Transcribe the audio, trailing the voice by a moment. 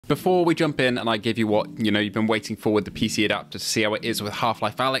Before we jump in and I give you what you've been waiting for with the PC adapter to see how it is with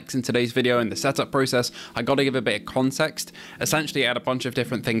Half-Life Alyx in today's video and the setup process, I got to give a bit of context. Essentially, I had a bunch of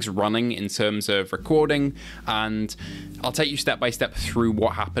different things running in terms of recording, and I'll take you step by step through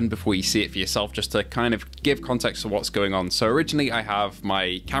what happened before you see it for yourself, just to kind of give context to what's going on. So originally I have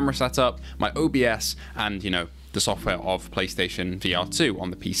my camera set up, my OBS, and the software of PlayStation VR2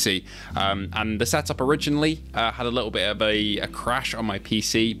 on the PC. And the setup originally had a little bit of a crash on my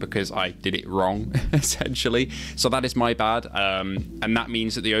PC because I did it wrong, essentially. So that is my bad. And that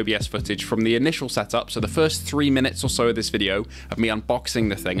means that the OBS footage from the initial setup, so the first 3 minutes or so of this video of me unboxing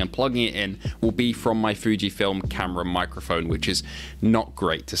the thing and plugging it in, will be from my Fujifilm camera microphone, which is not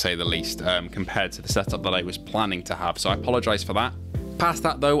great to say the least, compared to the setup that I was planning to have. So I apologize for that. Past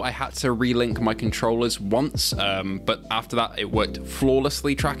that though, I had to relink my controllers once, but after that it worked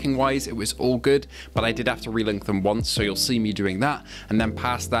flawlessly tracking wise. It was all good, but I did have to relink them once, so you'll see me doing that. And then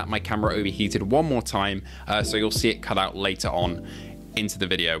past that, my camera overheated one more time, so you'll see it cut out later on into the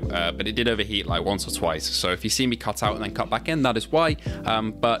video, but it did overheat like once or twice, so if you see me cut out and then cut back in, that is why.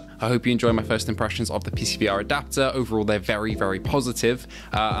 But I hope you enjoy my first impressions of the PSVR adapter. Overall, they're very, very positive,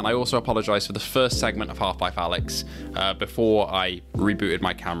 and I also apologize for the first segment of Half-Life Alyx. Before I rebooted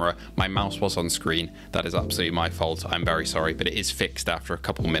my camera, my mouse was on screen. That is absolutely my fault. I'm very sorry, but it is fixed after a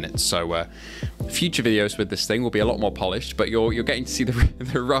couple minutes. So future videos with this thing will be a lot more polished, but you're getting to see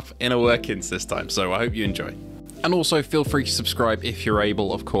the rough inner workings this time, so I hope you enjoy. And also feel free to subscribe if you're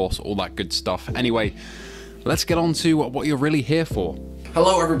able, of course, all that good stuff. Anyway, let's get on to what you're really here for.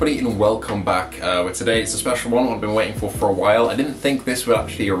 Hello everybody and welcome back. Today it's a special one I've been waiting for a while. I didn't think this would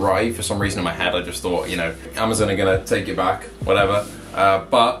actually arrive for some reason in my head. I just thought, Amazon are gonna take it back, whatever.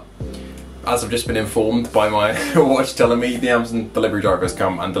 But as I've just been informed by my watch telling me, the Amazon delivery driver has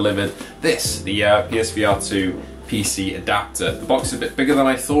come and delivered this, the PSVR2 PC adapter. The box is a bit bigger than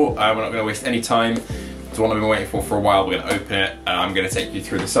I thought. We're not gonna waste any time. It's one I've been waiting for a while. We're going to open it. I'm going to take you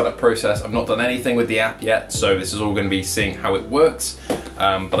through the setup process. I've not done anything with the app yet, so this is all going to be seeing how it works.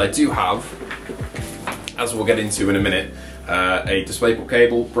 But I do have, as we'll get into in a minute, a DisplayPort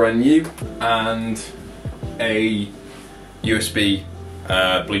cable, brand new, and a USB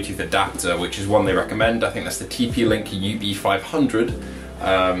Bluetooth adapter, which is one they recommend. I think that's the TP Link UB500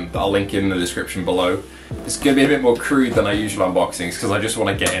 that I'll link in the description below. It's going to be a bit more crude than I usually unboxings because I just want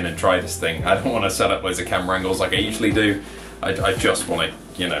to get in and try this thing. I don't want to set up loads of camera angles like I usually do. I just want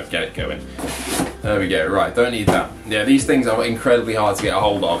to, get it going. There we go, right, don't need that. Yeah, these things are incredibly hard to get a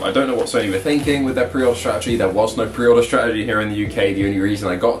hold of. I don't know what Sony were thinking with their pre-order strategy. There was no pre-order strategy here in the UK. The only reason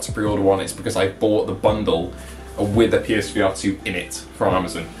I got to pre-order one is because I bought the bundle with a PSVR2 in it from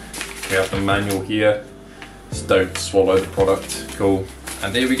Amazon. We have the manual here. Just don't swallow the product, cool.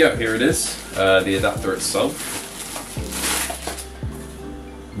 And here we go, here it is, the adapter itself.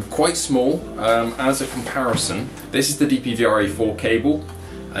 Quite small, as a comparison. This is the DDR4 cable,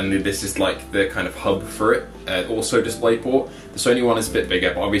 and this is like the kind of hub for it. Also DisplayPort. The Sony one is a bit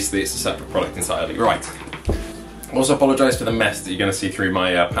bigger, but obviously it's a separate product entirely. Right. I also apologise for the mess that you're going to see through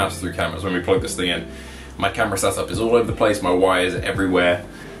my pass-through cameras when we plug this thing in. My camera setup is all over the place, my wires are everywhere.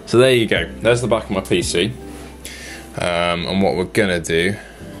 So there you go, there's the back of my PC. And what we're gonna do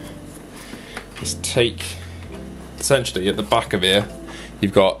is take, essentially at the back of here,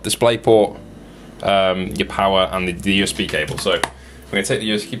 you've got DisplayPort, your power, and the USB cable. So we're gonna take the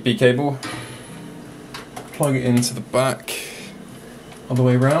USB cable, plug it into the back, all the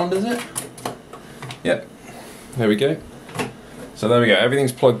way around, is it? Yep, there we go. So there we go,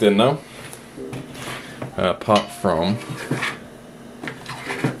 everything's plugged in now, apart from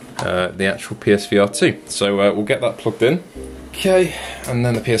the actual PSVR2. So we'll get that plugged in. Okay, and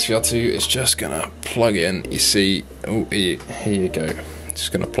then the PSVR2 is just gonna plug in. You see, oh, here you go.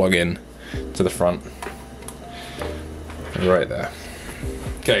 Just gonna plug in to the front. Right there.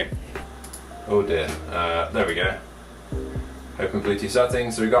 Okay. Oh dear. There we go. Open Bluetooth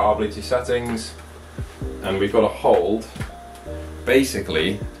settings. So we've got our Bluetooth settings, and we've got to hold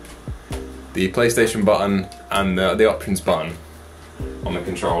basically the PlayStation button and the options button on the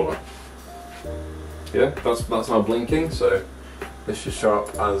controller. Yeah, that's now blinking, so this should show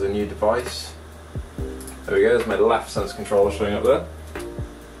up as a new device. There we go, there's my left sense controller showing up there.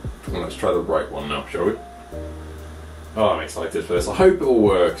 And let's try the right one now, shall we? Oh, I'm excited for this. I hope it all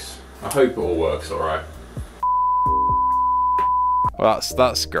works. I hope it all works alright. Well,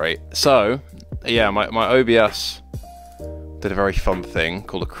 that's great. So, yeah, my OBS did a very fun thing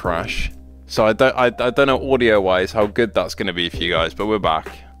called a crash. So I don't know audio-wise how good that's going to be for you guys, but we're back.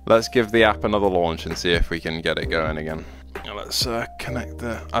 Let's give the app another launch and see if we can get it going again. Now let's connect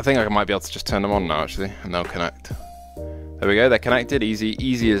the... I think I might be able to just turn them on now, actually, and they'll connect. There we go, they're connected,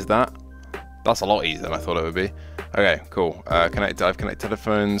 easy as that. That's a lot easier than I thought it would be. Okay, cool. I've connected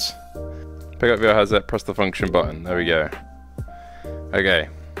headphones. Pick up your headset, press the function button. There we go. Okay,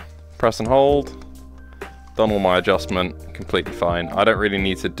 press and hold. Done all my adjustment, completely fine. I don't really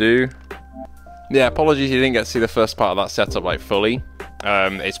need to do. Yeah, apologies you didn't get to see the first part of that setup like fully.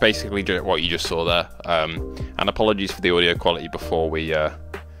 It's basically what you just saw there. And apologies for the audio quality before we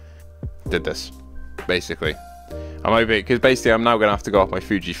did this, basically. I'm hoping, because basically I'm now going to have to go off my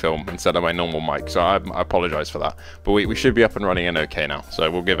Fujifilm instead of my normal mic, so I apologise for that. But we should be up and running and okay now, so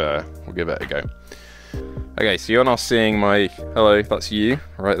we'll give it a go. Okay, so you're now seeing my, hello, that's you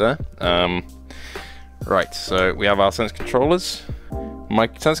right there. Right, so we have our sense controllers. My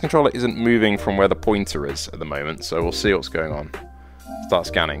sense controller isn't moving from where the pointer is at the moment, so we'll see what's going on. Start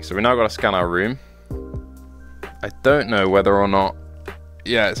scanning. So we now got to scan our room. I don't know whether or not,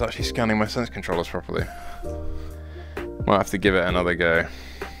 yeah, it's actually scanning my sense controllers properly. Might have to give it another go.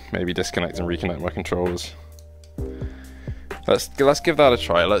 Maybe disconnect and reconnect my controllers. Let's give that a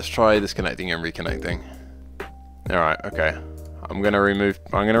try. Let's try disconnecting and reconnecting. Alright, okay. I'm gonna remove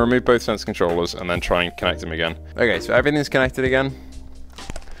both sense controllers and then try and connect them again. Okay, so everything's connected again.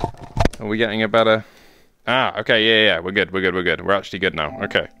 Are we getting a better? Ah, okay, yeah, we're good. We're actually good now.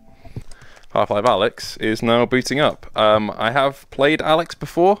 Okay. Half-Life Alyx is now booting up. I have played Alyx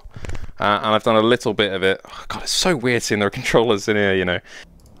before, and I've done a little bit of it. Oh, God, it's so weird seeing the controllers in here, you know.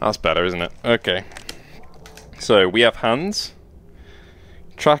 That's better, isn't it? Okay. So, we have hands.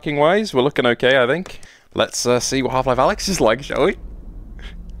 Tracking-wise, we're looking okay, I think. Let's see what Half-Life Alyx is like, shall we?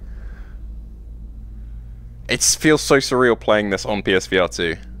 It feels so surreal playing this on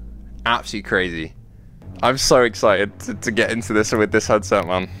PSVR2. Absolutely crazy. I'm so excited to get into this with this headset,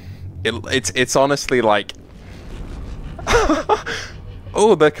 man. It's honestly like...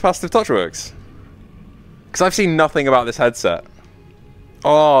 Oh, the capacitive touch works. Because I've seen nothing about this headset.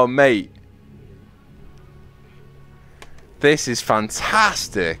 Oh, mate. This is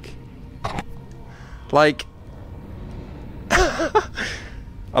fantastic. Like...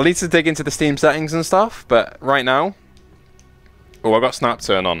 I'll need to dig into the Steam settings and stuff, but right now... Oh, I've got snap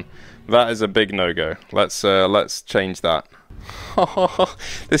turn on. That is a big no-go. Let's change that.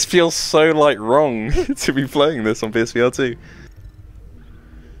 This feels so like wrong to be playing this on PSVR2.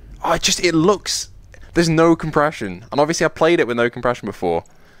 Oh, it looks... There's no compression. And obviously I played it with no compression before.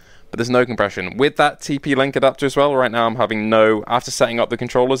 But there's no compression. With that TP Link adapter as well, right now I'm having no... After setting up the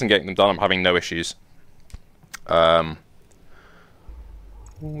controllers and getting them done, I'm having no issues.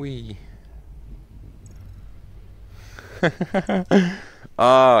 Wee.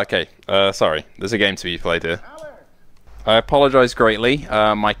 Okay. Sorry. There's a game to be played here. I apologise greatly.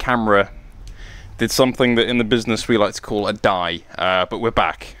 My camera did something that in the business we like to call a die, but we're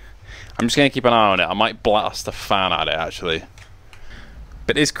back. I'm just going to keep an eye on it. I might blast a fan at it, actually.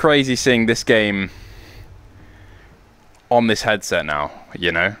 But it's crazy seeing this game on this headset now,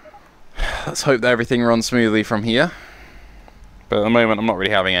 you know? Let's hope that everything runs smoothly from here. But at the moment, I'm not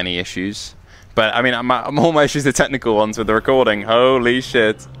really having any issues. But, I mean, all my issues are technical ones with the recording. Holy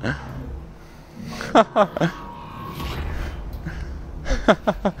shit.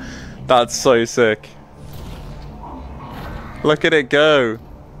 That's so sick. Look at it go.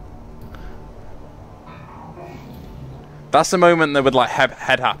 That's the moment that would like head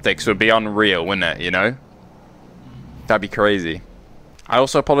haptics would be unreal, wouldn't it, you know? That'd be crazy. I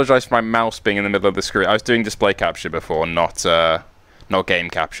also apologize for my mouse being in the middle of the screen. I was doing display capture before, not game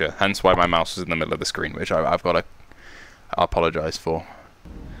capture. Hence why my mouse was in the middle of the screen, which I've got to apologize for.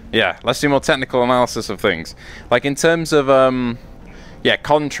 Yeah, let's do more technical analysis of things. Like in terms of yeah,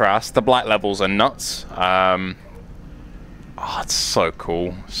 contrast, the black levels are nuts. Oh, it's so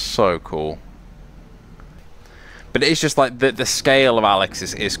cool. So cool. But it's just like the scale of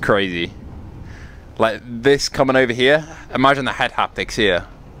Alyx is crazy. Like this coming over here. Imagine the head haptics here.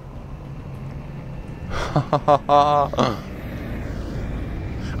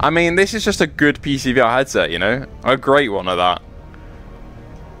 I mean, this is just a good PCVR headset, you know? A great one of that.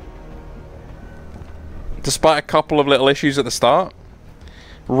 Despite a couple of little issues at the start,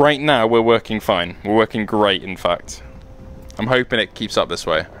 right now we're working fine. We're working great, in fact. I'm hoping it keeps up this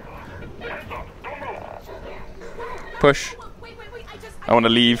way. Push. I want to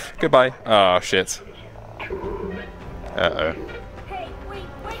leave. Goodbye. Oh, shit. Uh-oh.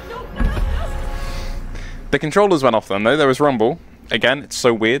 The controllers went off then, though. There was rumble. Again, it's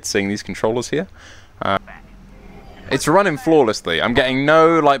so weird seeing these controllers here. It's running flawlessly. I'm getting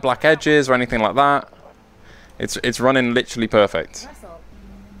no like black edges or anything like that. It's running literally perfect.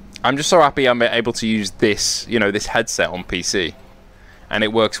 I'm just so happy I'm able to use this, you know, this headset on PC. And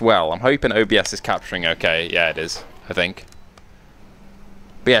it works well. I'm hoping OBS is capturing okay. Yeah, it is, I think.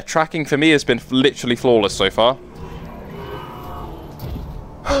 But yeah, tracking for me has been literally flawless so far.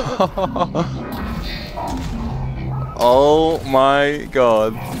 Oh my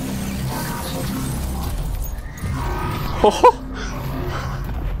god.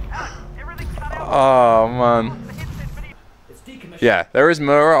 Oh man. Yeah, there is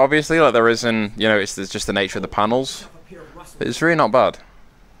mirror, obviously, like there is in, you know, it's just the nature of the panels. But it's really not bad.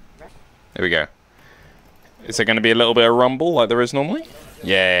 There we go. Is there going to be a little bit of rumble like there is normally?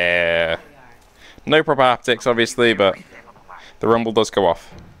 Yeah. No proper haptics, obviously, but the rumble does go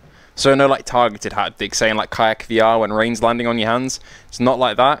off. So no like targeted haptics, saying like Kayak VR when rain's landing on your hands. It's not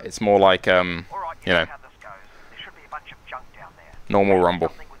like that. It's more like, you know, normal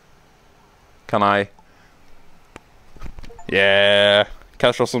rumble. Can I? Yeah.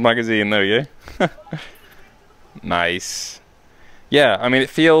 Cash Russell's magazine, there we go. Nice. Yeah, I mean, it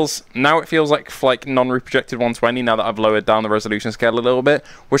feels like non-reprojected 120 now that I've lowered down the resolution scale a little bit,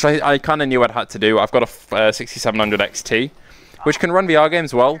 which I kind of knew I'd had to do. I've got a 6700 XT, which can run VR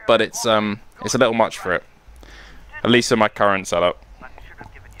games well, but it's a little much for it. At least in my current setup.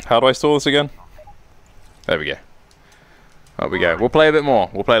 How do I store this again? There we go. There we go. We'll play a bit more.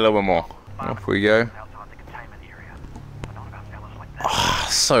 We'll play a little bit more. Off we go. Oh,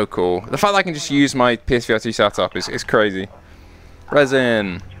 so cool. The fact that I can just use my PSVR2 setup is crazy.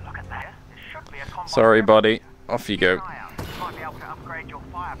 Resin. Sorry, buddy. Off you go.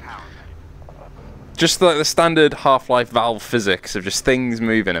 Just like the standard Half-Life Valve physics of just things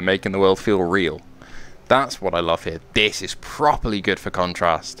moving and making the world feel real. That's what I love here. This is properly good for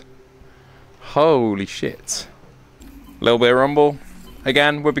contrast. Holy shit. A little bit of rumble.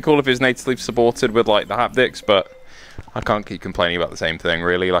 Again, would be cool if it was natively supported with like the haptics, but I can't keep complaining about the same thing,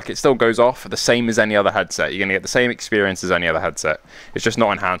 really. Like, it still goes off the same as any other headset. You're going to get the same experience as any other headset. It's just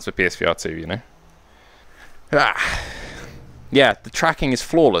not enhanced for PSVR2, you know? Yeah, the tracking is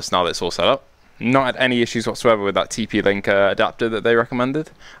flawless now that it's all set up. Not had any issues whatsoever with that TP Link adapter that they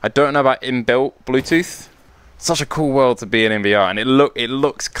recommended. I don't know about inbuilt Bluetooth. Such a cool world to be in VR, and it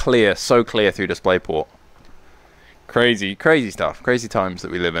looks clear, so clear through DisplayPort. Crazy, crazy stuff. Crazy times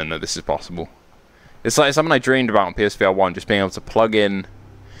that we live in that this is possible. It's like something I dreamed about on PSVR1, just being able to plug in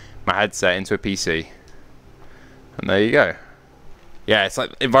my headset into a PC. And there you go. Yeah, it's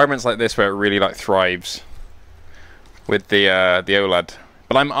like environments like this where it really like thrives with the OLED.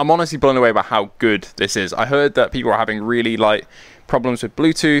 But I'm honestly blown away by how good this is. I heard that people are having really like problems with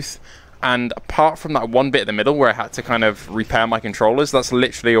Bluetooth, and apart from that one bit in the middle where I had to kind of repair my controllers, that's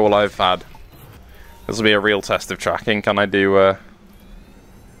literally all I've had. This will be a real test of tracking. Can I do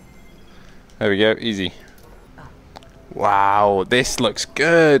there we go, easy. Wow, this looks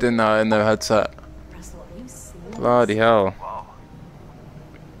good in the headset. Bloody hell.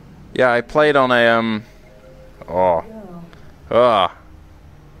 Yeah, I played on a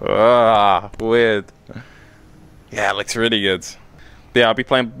weird. Yeah, it looks really good. But yeah, I'll be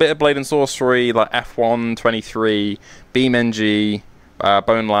playing a bit of Blade and Sorcery, like F1 23, BeamNG,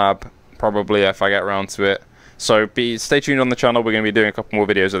 Bone Lab, probably if I get around to it. So stay tuned on the channel. We're going to be doing a couple more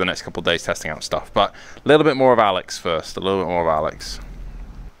videos over the next couple of days testing out stuff. But a little bit more of Alyx first. A little bit more of Alyx.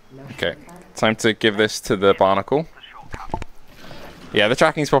 Okay, time to give this to the Barnacle. Yeah, the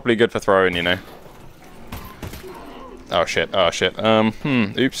tracking's probably good for throwing, you know. Oh shit, oh shit.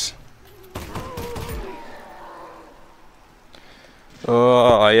 Oops.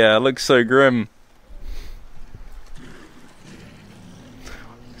 Oh yeah, it looks so grim.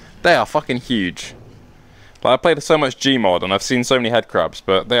 They are fucking huge. Like, I played so much Gmod and I've seen so many head crabs,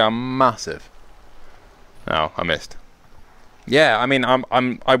 but they are massive. Oh, I missed. Yeah, I mean,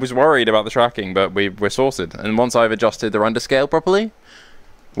 I was worried about the tracking, but we're sorted. And once I've adjusted the render scale properly,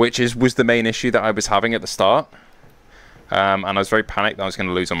 which was the main issue that I was having at the start, and I was very panicked that I was going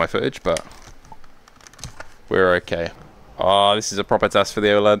to lose on my footage, but we're okay. Oh, this is a proper test for the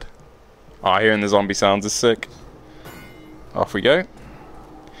OLED. Oh, hearing the zombie sounds is sick. Off we go.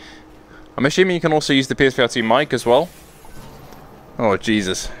 I'm assuming you can also use the PSVR2 mic as well. Oh,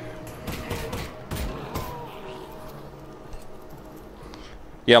 Jesus.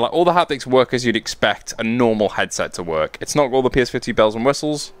 Yeah, like all the haptics work as you'd expect a normal headset to work. It's not all the PSVR2 bells and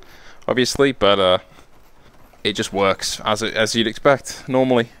whistles, obviously, but it just works as you'd expect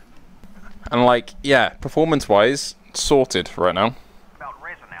normally. And like, yeah, performance-wise, sorted right now.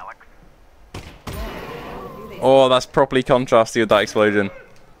 Oh, that's properly contrasty with that explosion.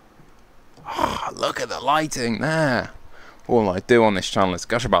 Oh, look at the lighting there. All I do on this channel is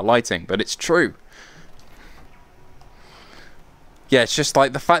gush about lighting, but it's true. Yeah, it's just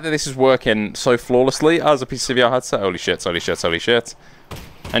like the fact that this is working so flawlessly as a PSVR headset. Holy shit, holy shit, holy shit.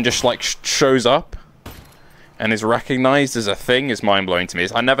 And just like shows up. and is recognized as a thing is mind-blowing to me.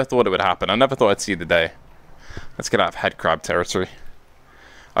 I never thought it would happen. I never thought I'd see the day. Let's get out of head crab territory.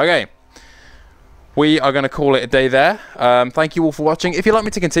 Okay. We are going to call it a day there. Thank you all for watching. If you'd like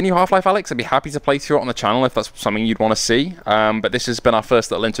me to continue Half-Life Alyx, I'd be happy to play through it on the channel if that's something you'd want to see. But this has been our first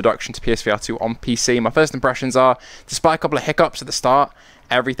little introduction to PSVR2 on PC. My first impressions are, despite a couple of hiccups at the start,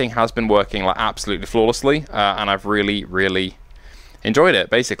 everything has been working like absolutely flawlessly, and I've really, really enjoyed it,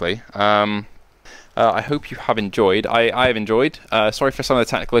 basically. I hope you have enjoyed. I have enjoyed. Sorry for some of the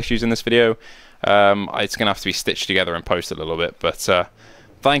technical issues in this video. It's going to have to be stitched together and posted a little bit, but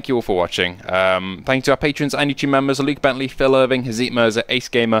thank you all for watching. Thank you to our patrons and YouTube members: Luke Bentley, Phil Irving, Hazit Mirza, Ace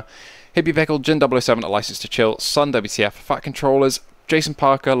Gamer, Hippie Pickle, Jin007 at License to Chill, Sun WTF, Fat Controllers, Jason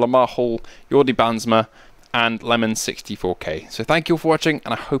Parker, Lamar Hall, Yordi Bansma, and Lemon64K. So thank you all for watching,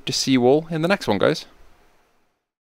 and I hope to see you all in the next one, guys.